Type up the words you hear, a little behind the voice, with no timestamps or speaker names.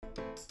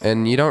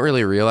And you don't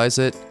really realize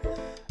it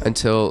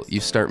until you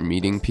start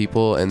meeting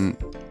people and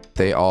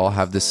they all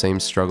have the same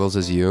struggles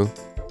as you.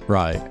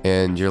 Right.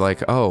 And you're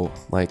like, oh,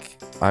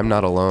 like, I'm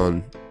not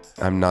alone.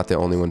 I'm not the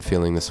only one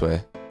feeling this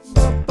way.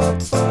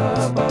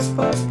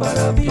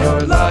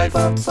 Your life,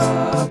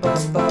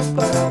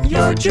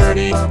 your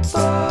journey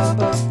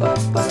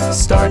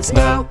starts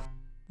now.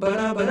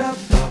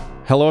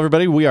 Hello,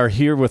 everybody. We are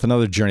here with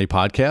another Journey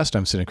podcast.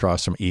 I'm sitting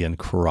across from Ian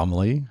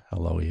Crumley.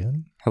 Hello,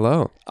 Ian.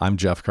 Hello. I'm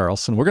Jeff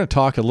Carlson. We're going to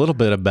talk a little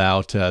bit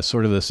about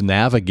sort of this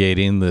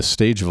navigating this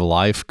stage of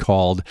life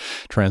called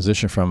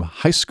transition from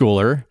high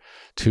schooler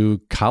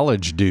to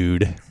college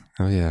dude.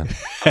 Oh, yeah.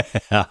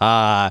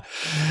 The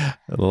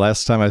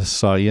last time I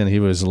saw Ian, he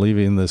was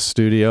leaving the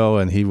studio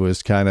and he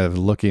was kind of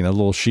looking a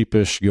little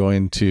sheepish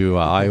going to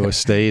Iowa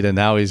State, and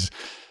now he's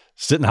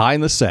sitting high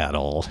in the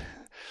saddle.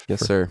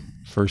 Yes, sir.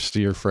 First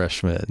year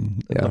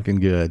freshman,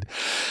 looking good.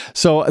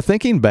 So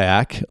thinking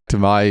back to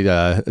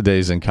my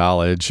days in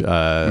college,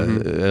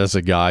 as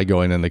a guy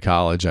going into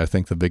college, I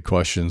think the big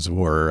questions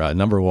were,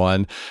 number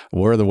one,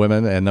 where are the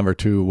women? And number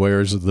two,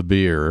 where's the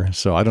beer?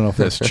 So I don't know if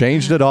that's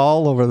changed at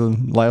all over the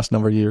last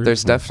number of years.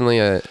 There's definitely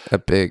a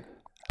big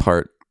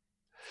part,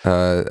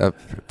 a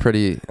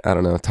pretty,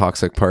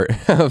 toxic part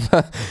of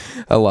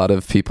a lot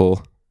of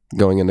people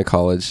going into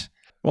college.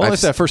 Well,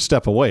 it's that first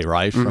step away,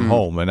 right, from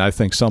home. And I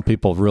think some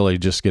people really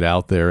just get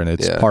out there and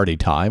it's party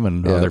time.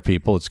 And other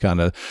people, it's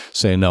kind of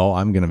say, no,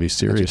 I'm going to be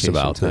serious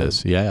about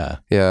this. Yeah.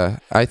 Yeah.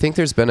 I think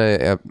there's been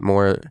a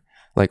more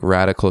like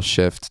radical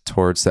shift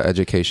towards the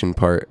education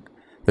part.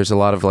 There's a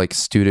lot of like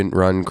student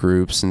run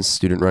groups and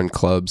student run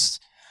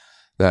clubs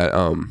that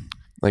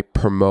like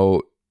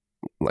promote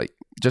like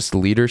just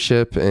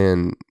leadership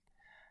and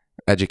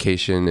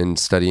education and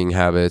studying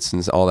habits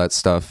and all that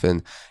stuff.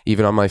 And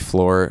even on my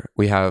floor,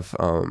 we have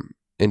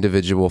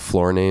individual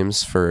floor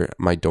names for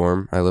my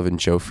dorm. I live in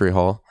Joffrey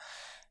Hall.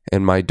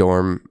 In my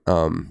dorm,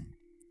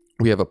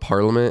 we have a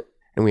parliament,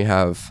 and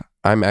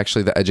I'm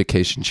actually the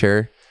education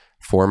chair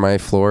for my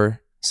floor.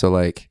 So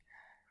like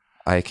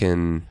I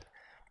can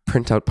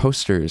print out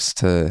posters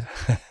to,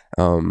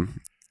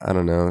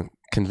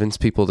 convince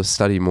people to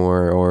study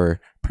more, or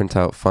print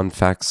out fun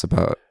facts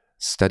about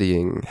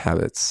studying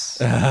habits.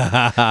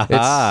 It's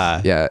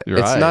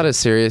not as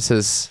serious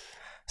as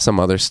some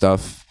other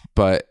stuff,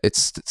 but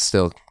it's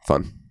still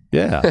fun.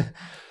 Yeah.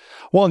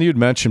 Well, and you'd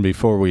mentioned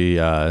before we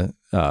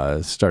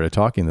started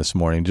talking this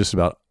morning just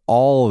about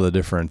all the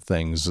different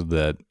things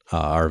that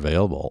are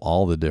available,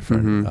 all the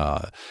different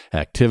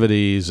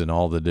activities and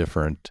all the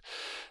different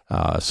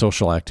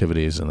social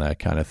activities and that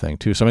kind of thing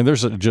too. So, I mean,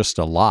 there's just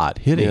a lot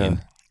hitting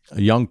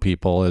young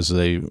people as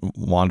they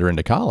wander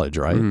into college,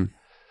 right? Mm-hmm.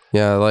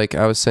 Yeah, like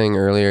I was saying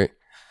earlier,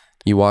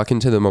 you walk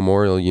into the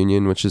Memorial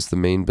Union, which is the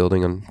main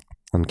building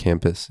on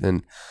campus,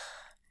 and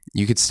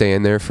you could stay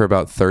in there for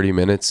about 30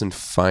 minutes and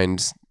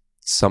find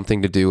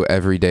something to do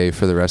every day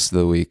for the rest of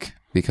the week,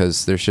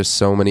 because there's just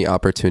so many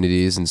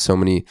opportunities and so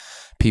many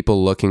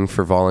people looking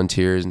for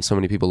volunteers and so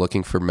many people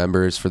looking for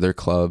members for their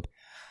club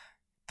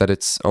that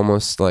it's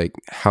almost like,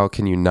 how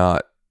can you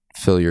not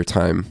fill your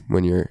time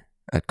when you're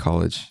at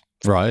college?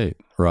 Right.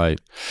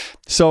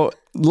 So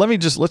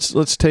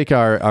let's take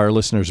our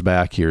listeners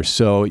back here.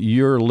 So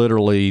you're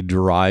literally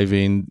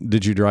driving.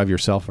 Did you drive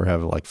yourself or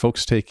have like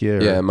folks take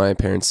you? Yeah, my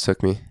parents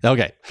took me.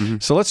 Okay. Mm-hmm.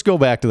 So let's go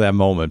back to that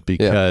moment,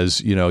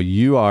 because,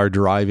 you are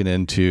driving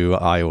into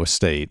Iowa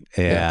State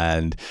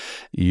and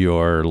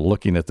you're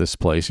looking at this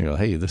place and you go,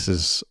 hey, this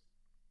is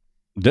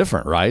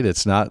different, right?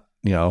 It's not,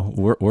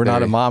 we're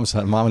not at mom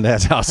and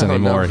dad's house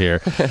anymore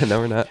here.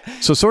 No, we're not.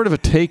 So sort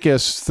of take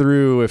us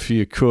through, if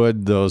you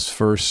could, those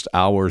first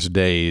hours,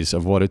 days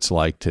of what it's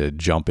like to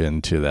jump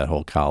into that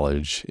whole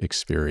college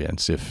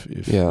experience, if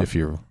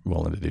you're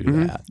willing to do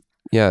that.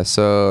 Yeah.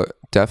 So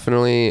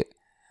definitely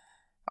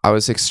I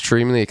was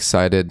extremely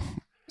excited,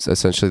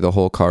 essentially the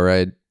whole car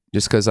ride,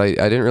 just because I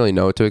didn't really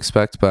know what to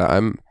expect, but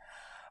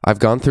I've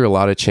gone through a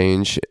lot of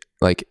change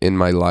like in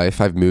my life.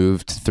 I've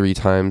moved 3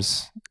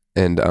 times,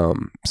 and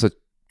so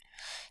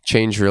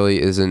change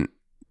really isn't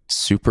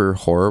super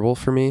horrible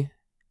for me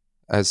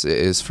as it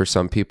is for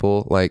some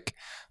people. Like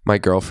my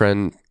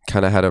girlfriend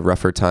kind of had a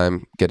rougher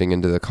time getting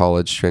into the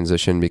college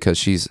transition because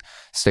she's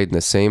stayed in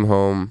the same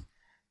home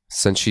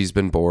since she's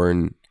been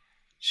born.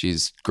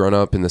 She's grown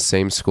up in the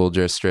same school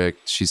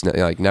district. She's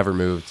never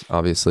moved,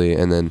 obviously.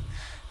 And then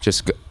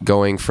just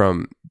going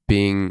from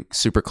being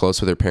super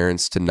close with her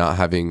parents to not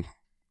having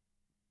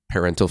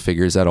parental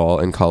figures at all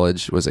in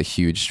college was a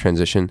huge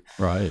transition.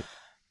 Right.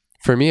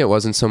 For me, it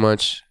wasn't so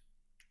much,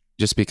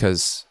 just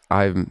because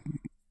I'm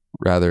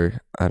rather,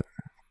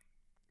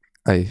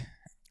 I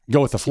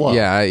go with the flow.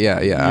 Yeah.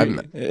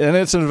 And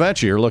it's an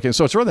adventure you're looking.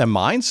 So it's really that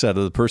mindset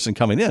of the person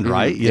coming in,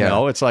 right? You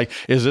know, it's like,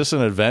 is this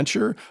an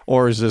adventure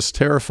or is this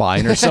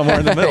terrifying or somewhere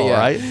in the middle,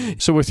 right?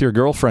 So with your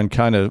girlfriend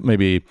kind of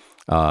maybe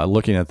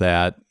looking at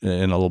that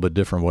in a little bit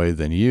different way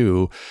than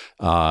you,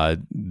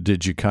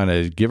 did you kind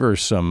of give her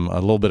a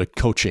little bit of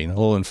coaching, a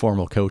little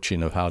informal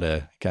coaching of how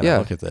to kind of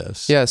look at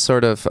this? Yeah,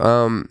 sort of.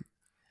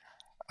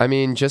 I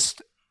mean,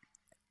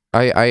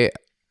 I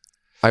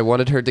I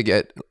wanted her to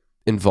get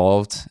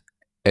involved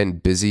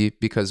and busy,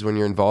 because when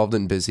you're involved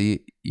and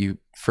busy, you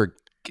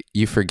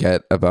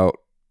forget about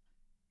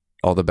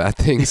all the bad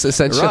things,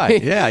 essentially.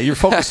 Right. Yeah. You're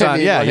focused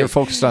on, you're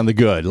focused on the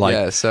good,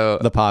 like so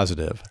the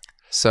positive.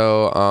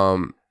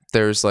 So,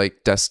 there's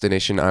like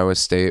Destination Iowa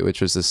State, which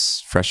was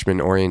this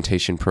freshman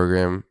orientation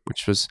program,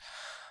 which was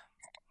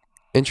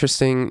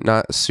interesting,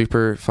 not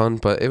super fun,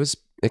 but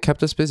it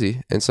kept us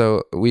busy. And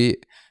so we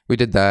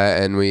did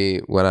that, and we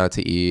went out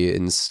to eat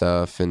and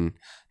stuff, and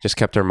just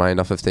kept our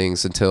mind off of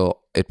things until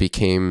it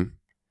became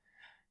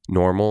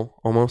normal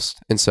almost.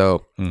 And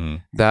so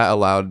that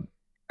allowed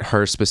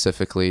her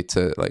specifically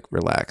to like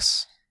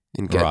relax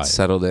and get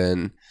settled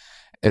in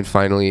and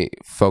finally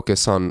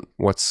focus on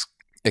what's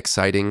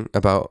exciting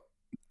about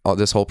all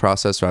this whole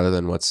process rather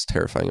than what's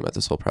terrifying about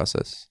this whole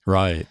process.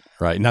 Right.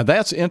 Now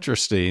that's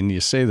interesting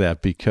you say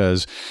that,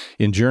 because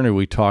in Journey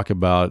we talk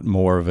about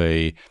more of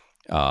a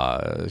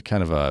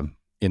kind of a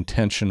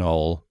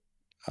intentional,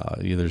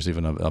 there's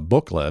even a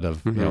booklet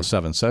of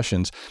 7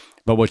 sessions,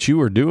 but what you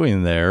were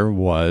doing there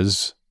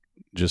was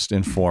just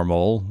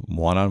informal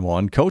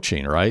one-on-one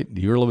coaching, right?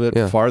 You were a little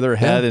bit farther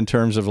ahead in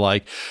terms of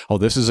like, oh,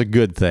 this is a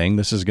good thing.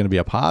 This is going to be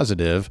a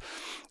positive.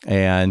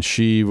 And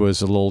she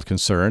was a little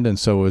concerned. And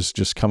so was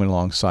just coming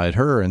alongside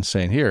her and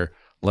saying, here,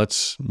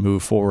 let's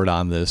move forward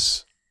on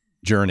this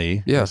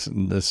journey, this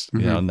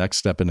next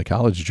step in the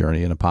college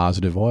journey in a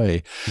positive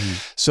way.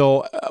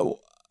 So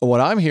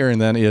what I'm hearing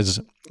then is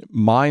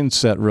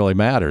mindset really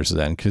matters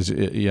then, because,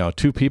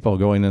 two people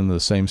going into the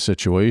same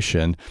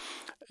situation,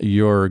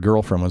 your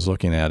girlfriend was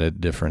looking at it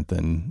different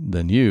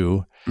than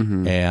you.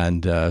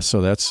 And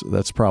so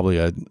that's probably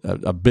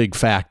a big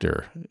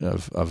factor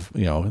of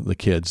the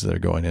kids that are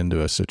going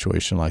into a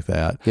situation like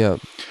that. Yeah.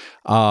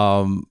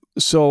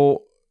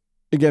 So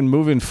again,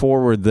 moving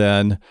forward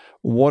then,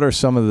 what are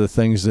some of the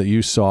things that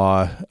you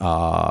saw,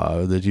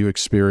 that you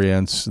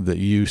experienced, that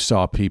you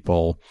saw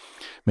people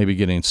maybe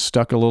getting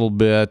stuck a little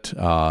bit,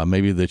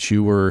 maybe that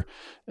you were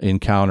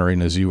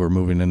encountering as you were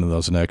moving into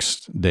those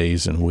next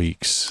days and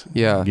weeks,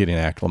 getting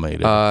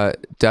acclimated?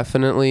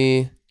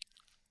 Definitely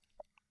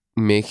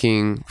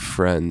making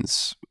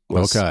friends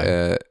was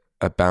a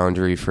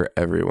boundary for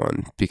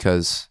everyone,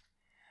 because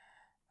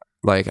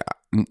like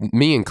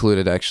me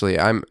included, actually,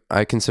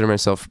 I consider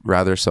myself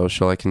rather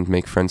social. I can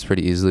make friends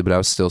pretty easily, but I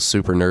was still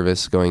super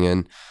nervous going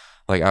in.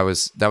 Like that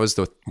was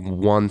the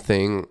one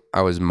thing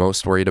I was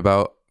most worried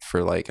about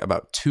for like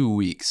about 2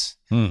 weeks.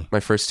 My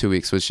first 2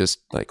 weeks was just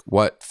like,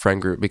 what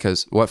friend group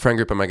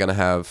am I going to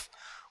have?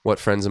 What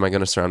friends am I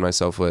going to surround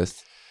myself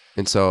with?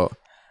 And so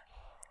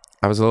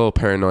I was a little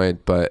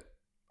paranoid, but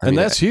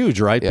that's huge,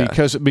 right? Yeah.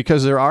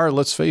 Because there are,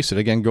 let's face it,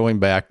 again, going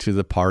back to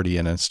the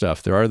partying and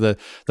stuff, there are the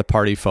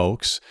party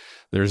folks.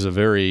 There's a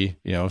very,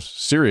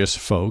 serious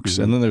folks,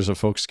 and then there's a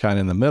folks kind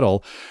of in the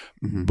middle.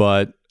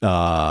 But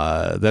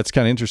that's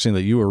kind of interesting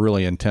that you were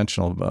really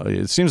intentional.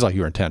 It seems like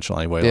you were intentional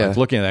anyway. Like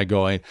looking at that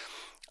going,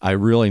 I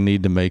really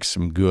need to make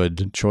some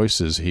good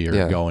choices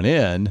here going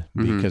in,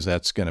 because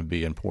that's going to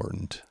be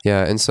important.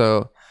 Yeah. And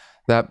so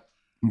that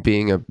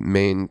being a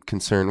main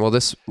concern, well,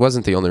 this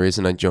wasn't the only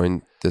reason I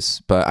joined this,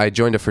 but I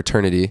joined a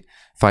fraternity,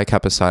 Phi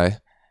Kappa Psi,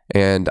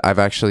 and I've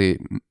actually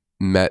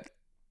met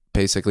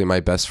basically my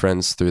best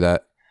friends through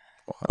that.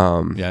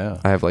 I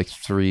have like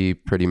 3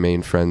 pretty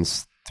main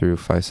friends through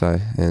Phi Psi,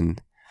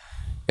 and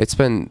that's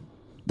been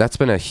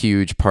a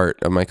huge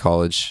part of my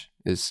college,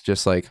 is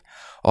just like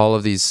all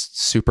of these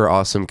super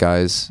awesome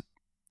guys.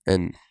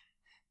 And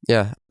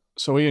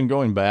so Ian,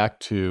 going back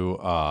to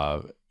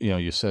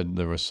you said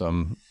there was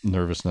some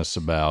nervousness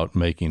about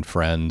making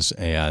friends,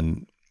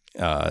 and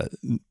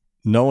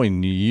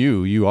knowing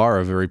you are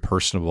a very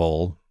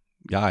personable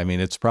guy. I mean,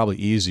 it's probably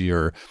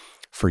easier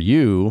for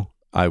you,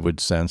 I would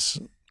sense.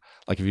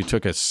 Like if you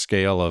took a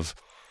scale of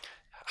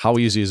how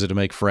easy is it to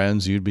make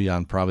friends, you'd be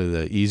on probably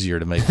the easier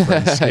to make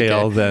friends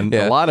scale than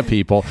a lot of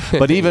people.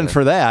 But even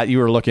for that, you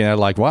were looking at it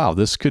like, wow,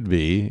 this could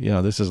be,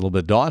 this is a little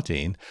bit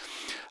daunting.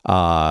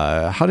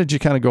 How did you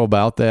kind of go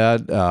about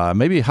that?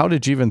 Maybe how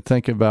did you even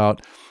think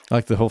about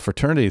like the whole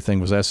fraternity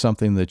thing? Was that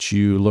something that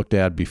you looked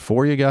at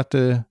before you got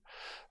to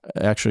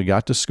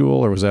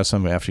school, or was that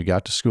something after you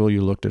got to school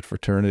you looked at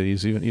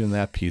fraternities? Even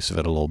that piece of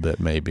it a little bit,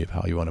 maybe, of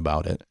how you went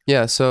about it.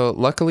 Yeah. So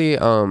luckily,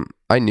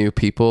 I knew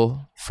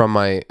people from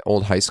my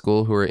old high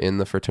school who were in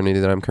the fraternity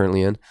that I'm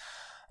currently in.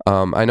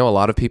 I know a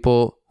lot of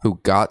people who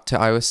got to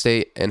Iowa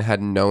State and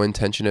had no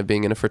intention of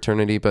being in a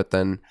fraternity, but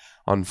then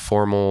on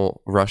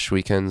formal rush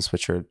weekends,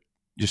 which are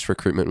just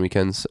recruitment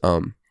weekends,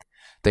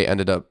 they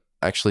ended up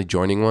actually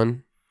joining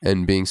one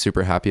and being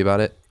super happy about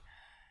it.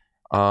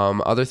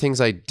 Other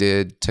things I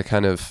did to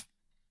kind of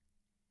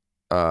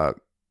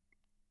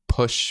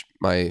push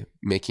my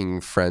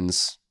making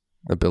friends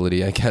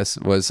ability, I guess,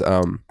 was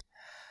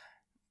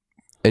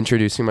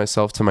introducing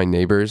myself to my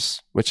neighbors,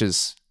 which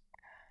is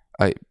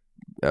a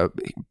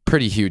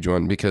pretty huge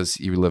one because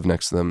you live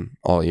next to them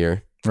all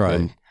year. Right.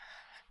 And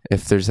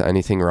if there's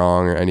anything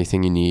wrong or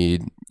anything you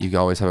need, you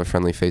always have a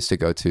friendly face to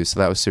go to. So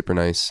that was super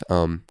nice.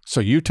 So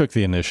you took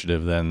the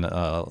initiative then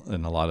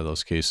in a lot of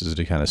those cases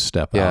to kind of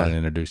step out and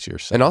introduce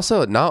yourself. And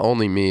also, not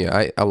only me,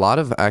 a lot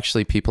of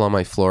actually people on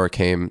my floor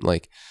came.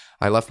 Like,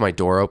 I left my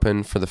door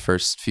open for the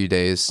first few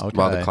days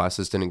while the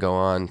classes didn't go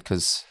on,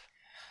 because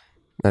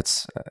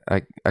that's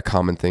a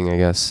common thing, I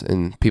guess.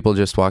 And people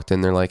just walked in.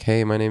 They're like,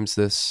 "Hey, my name's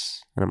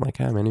this," and I'm like,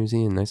 "Hi, my name's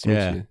Ian. Nice to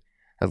meet you.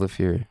 I live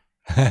here."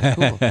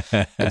 Cool.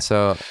 And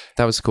so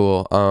that was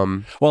cool.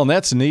 Well, and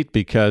that's neat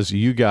because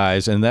you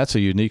guys, and that's a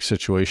unique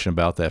situation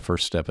about that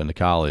first step into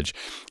college.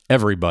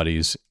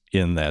 Everybody's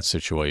in that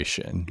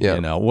situation. Yeah.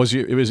 You know,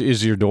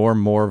 is your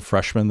dorm more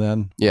freshmen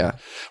then? Yeah.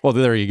 Well,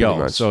 there you go.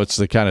 Much. So it's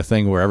the kind of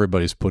thing where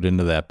everybody's put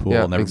into that pool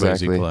and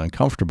everybody's equally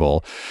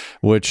uncomfortable,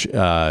 which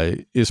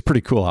is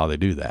pretty cool how they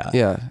do that.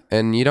 Yeah.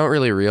 And you don't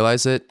really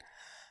realize it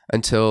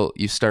until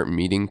you start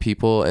meeting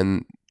people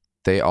and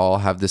they all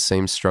have the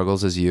same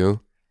struggles as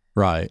you.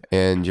 Right.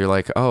 And you're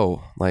like,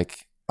 oh,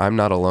 like, I'm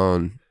not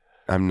alone.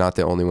 I'm not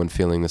the only one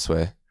feeling this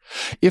way.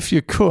 If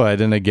you could,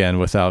 and again,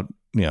 without,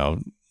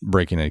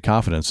 breaking any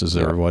confidences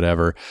or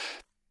whatever,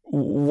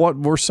 what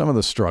were some of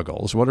the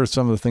struggles? What are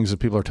some of the things that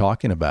people are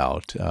talking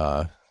about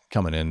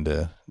coming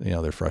into,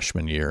 their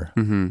freshman year?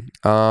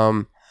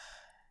 Mm-hmm.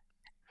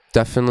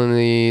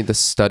 Definitely the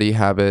study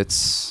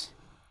habits,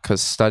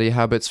 because study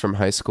habits from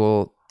high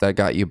school that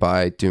got you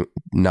by do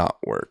not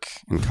work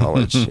in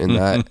college.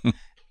 And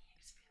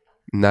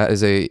that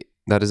is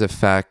a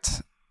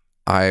fact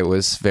I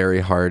was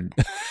very hard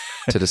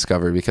to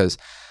discover, because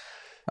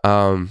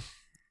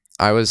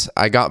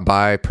I got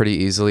by pretty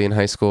easily in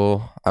high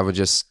school. I would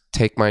just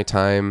take my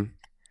time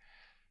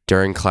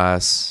during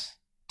class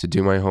to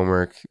do my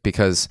homework,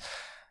 because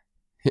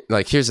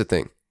like, here's the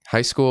thing.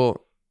 High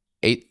school,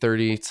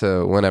 8:30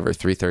 to whenever,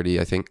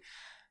 3:30, I think.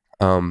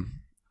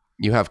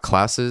 You have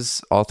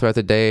classes all throughout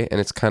the day,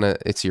 and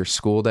it's your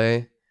school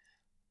day.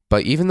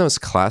 But even those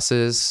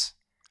classes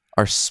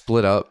are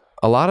split up.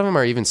 A lot of them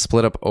are even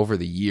split up over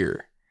the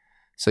year.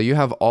 So you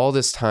have all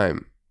this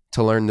time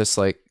to learn this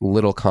like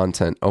little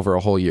content over a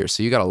whole year.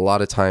 So you got a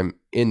lot of time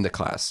in the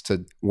class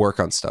to work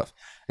on stuff.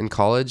 In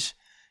college,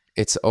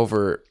 it's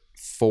over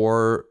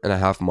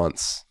 4.5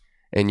 months,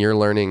 and you're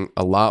learning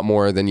a lot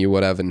more than you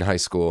would have in high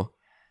school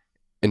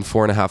in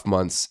 4.5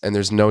 months. And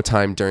there's no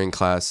time during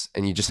class,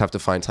 and you just have to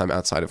find time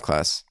outside of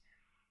class.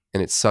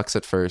 And it sucks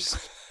at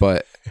first,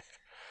 but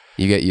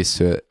you get used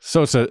to it.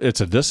 So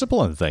it's a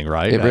discipline thing,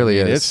 right? It really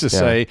is. It's to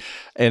say,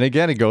 and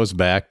again, it goes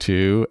back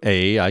to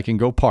A, I can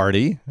go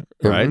party,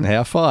 right, and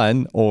have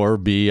fun, or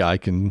B, I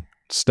can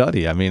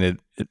study. I mean,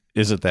 it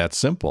isn't that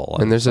simple.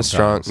 And there's a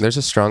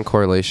strong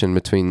correlation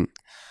between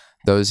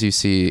those you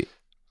see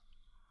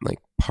like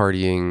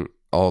partying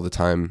all the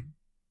time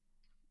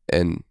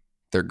and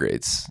their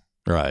grades,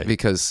 right?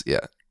 Because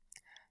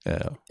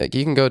like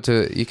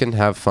you can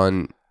have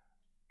fun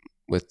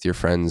with your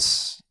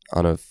friends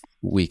on a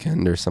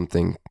weekend or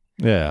something,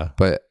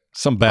 but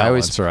some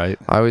balance, right?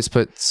 I always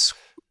put,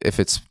 if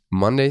it's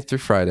Monday through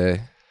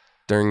Friday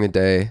during the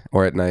day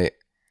or at night,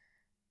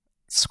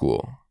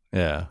 school.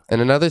 And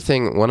another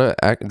thing,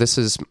 this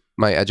is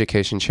my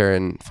education chair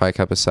in Phi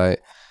Kappa Psi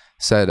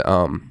said,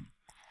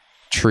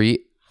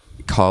 treat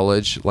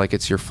college like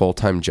it's your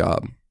full-time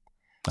job.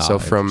 So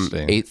from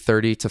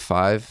 8:30 to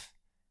 5,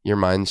 your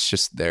mind's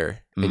just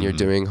there, and you're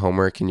doing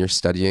homework, and you're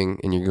studying,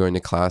 and you're going to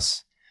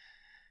class.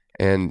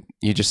 And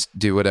you just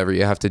do whatever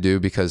you have to do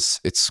because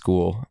it's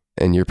school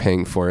and you're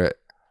paying for it,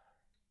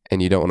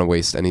 and you don't want to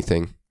waste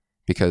anything,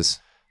 because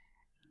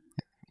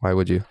why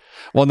would you?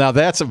 Well, now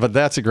that's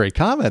a great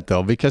comment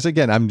though, because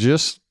again, I'm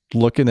just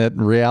looking at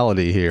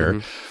reality here.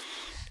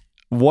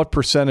 Mm-hmm. What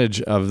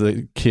percentage of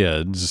the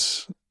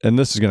kids, and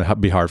this is going to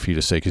be hard for you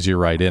to say because you're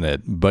right in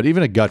it, but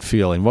even a gut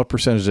feeling, what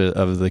percentage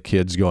of the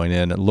kids going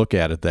in and look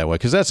at it that way?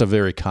 Because that's a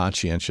very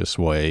conscientious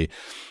way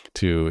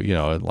to,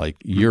 like,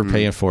 you're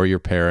paying for your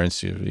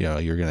parents,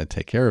 you're going to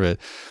take care of it.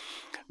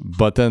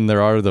 But then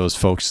there are those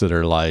folks that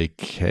are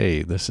like,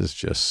 hey, this is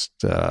just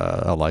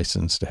a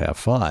license to have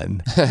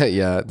fun.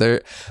 Yeah.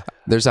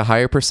 There's a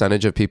higher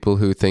percentage of people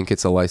who think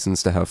it's a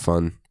license to have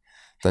fun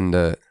than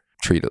to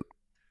treat it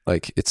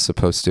like it's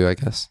supposed to, I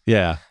guess.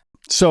 Yeah.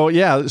 So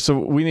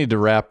we need to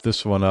wrap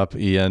this one up,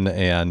 Ian,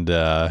 and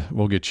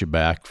we'll get you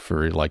back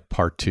for like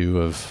part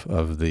 2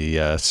 of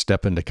the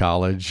Step into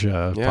College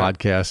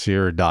podcast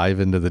here, or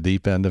dive into the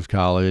deep end of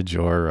college,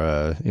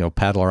 or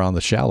paddle around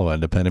the shallow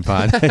end, depending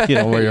upon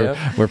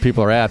where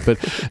people are at. But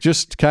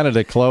just kind of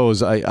to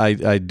close,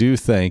 I do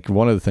think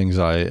one of the things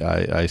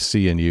I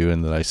see in you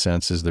and that I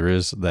sense is there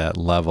is that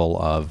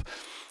level of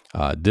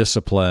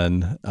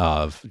discipline,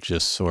 of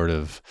just sort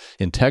of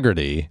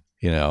integrity.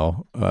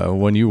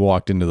 When you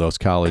walked into those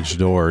college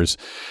doors,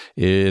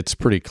 it's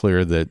pretty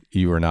clear that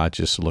you were not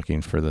just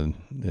looking for the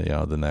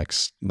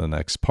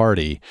next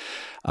party.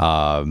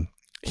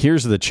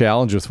 Here's the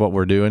challenge with what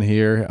we're doing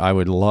here. I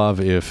would love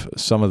if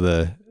some of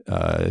the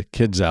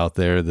kids out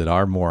there that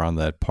are more on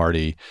that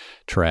party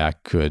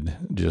track could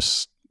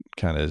just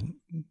kind of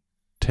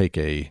take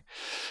a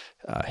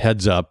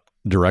heads up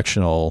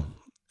directional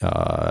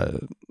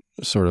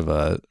sort of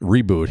a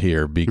reboot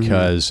here,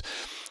 because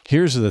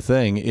here's the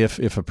thing: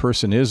 if a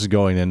person is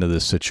going into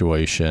this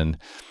situation,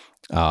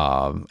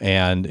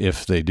 and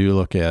if they do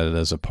look at it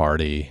as a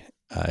party,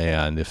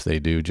 and if they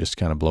do just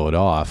kind of blow it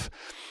off,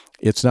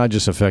 it's not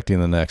just affecting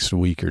the next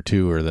week or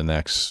two or the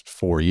next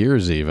 4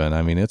 years even.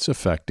 I mean, it's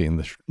affecting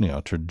the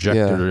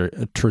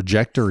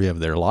trajectory of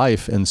their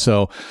life. And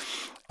so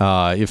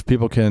if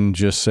people can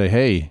just say,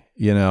 hey,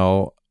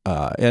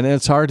 and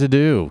it's hard to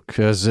do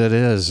because it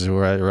is,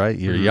 right?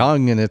 You're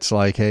young and it's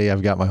like, hey,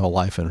 I've got my whole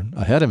life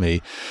ahead of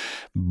me.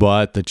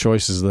 But the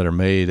choices that are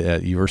made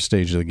at your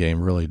stage of the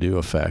game really do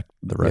affect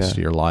the rest of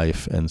your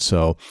life. And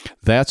so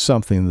that's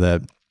something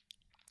that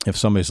if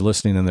somebody's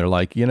listening and they're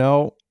like,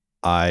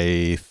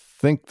 I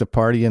think the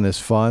partying is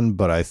fun,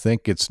 but I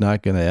think it's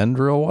not going to end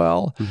real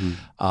well.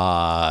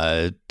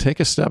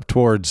 Take a step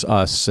towards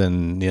us,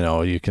 and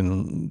you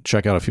can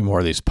check out a few more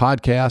of these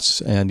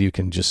podcasts, and you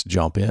can just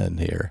jump in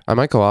here. I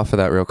might go off of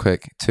that real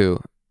quick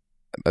too,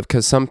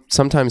 because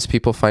sometimes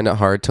people find it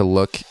hard to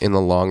look in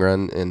the long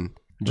run and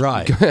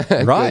right,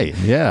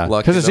 yeah,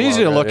 because it's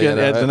easy to look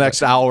at the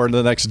next hour and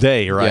the next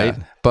day, right?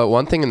 Yeah. But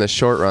one thing in the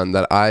short run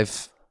that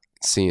I've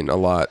seen a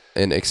lot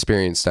and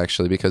experienced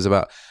actually, because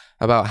about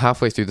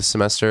halfway through the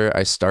semester,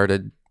 I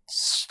started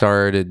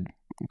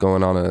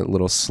going on a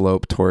little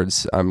slope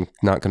towards I'm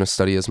not going to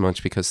study as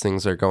much because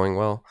things are going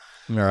well.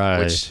 Right.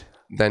 Which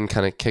then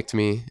kind of kicked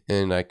me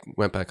and I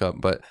went back up.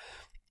 But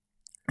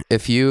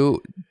if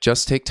you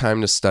just take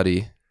time to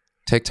study,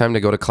 take time to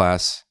go to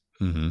class,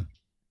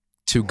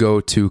 to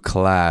go to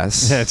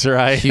class. That's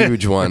right.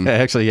 Huge one.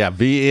 Actually, yeah,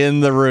 be in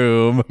the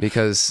room.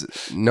 Because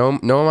no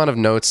amount of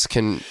notes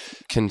can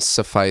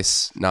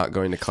suffice not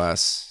going to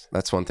class.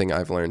 That's one thing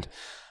I've learned.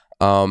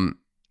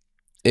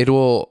 It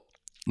will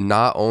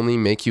not only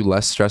make you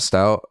less stressed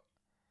out,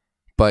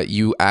 but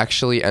you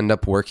actually end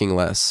up working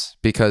less,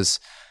 because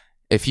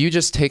if you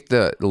just take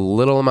the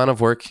little amount of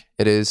work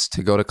it is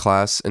to go to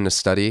class and to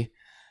study,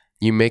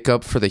 you make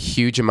up for the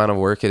huge amount of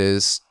work it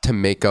is to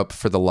make up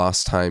for the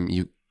lost time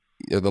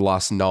the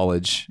lost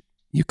knowledge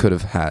you could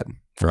have had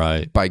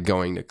by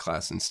going to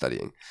class and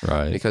studying.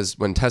 Right. Because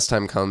when test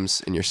time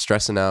comes and you're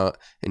stressing out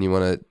and you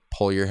want to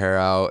pull your hair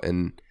out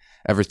and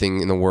everything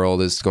in the world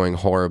is going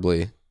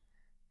horribly,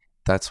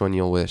 that's when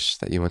you'll wish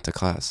that you went to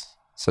class.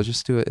 So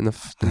just do it in the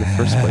first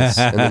place,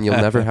 and then you'll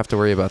never have to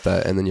worry about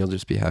that, and then you'll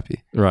just be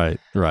happy. Right.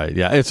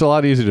 Yeah, it's a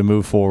lot easier to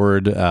move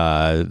forward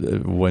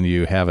when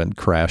you haven't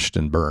crashed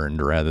and burned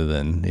rather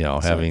than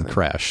having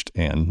crashed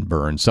and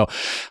burned. So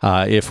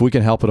if we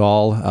can help at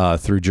all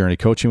through Journey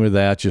Coaching with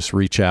that, just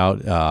reach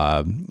out.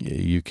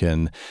 You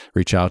can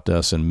reach out to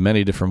us in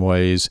many different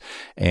ways,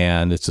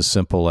 and it's as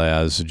simple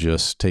as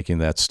just taking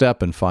that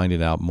step and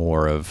finding out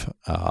more of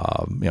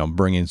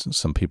bringing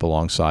some people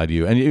alongside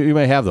you. And you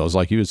may have those,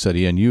 like you had said,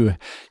 Ian.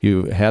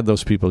 You had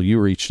those people, you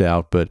reached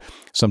out, but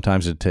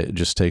sometimes it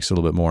just takes a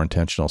little bit more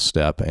intentional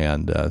step.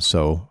 And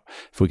so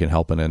if we can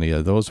help in any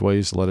of those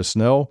ways, let us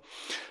know.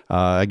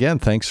 Again,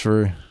 thanks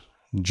for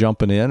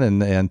jumping in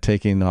and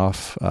taking out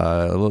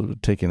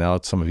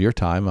some of your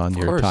time on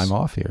your time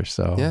off here.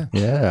 So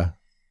yeah.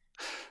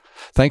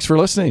 Thanks for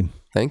listening.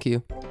 Thank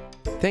you.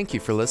 Thank you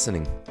for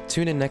listening.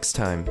 Tune in next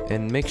time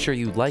and make sure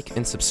you like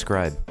and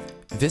subscribe.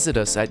 Visit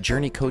us at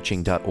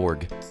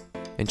journeycoaching.org.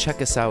 and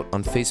check us out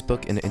on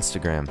Facebook and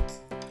Instagram.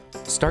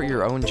 Start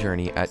your own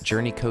journey at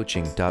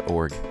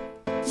journeycoaching.org.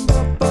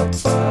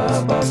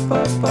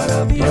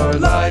 Your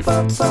life,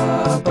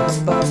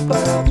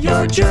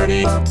 your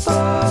journey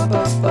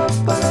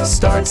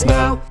starts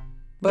now.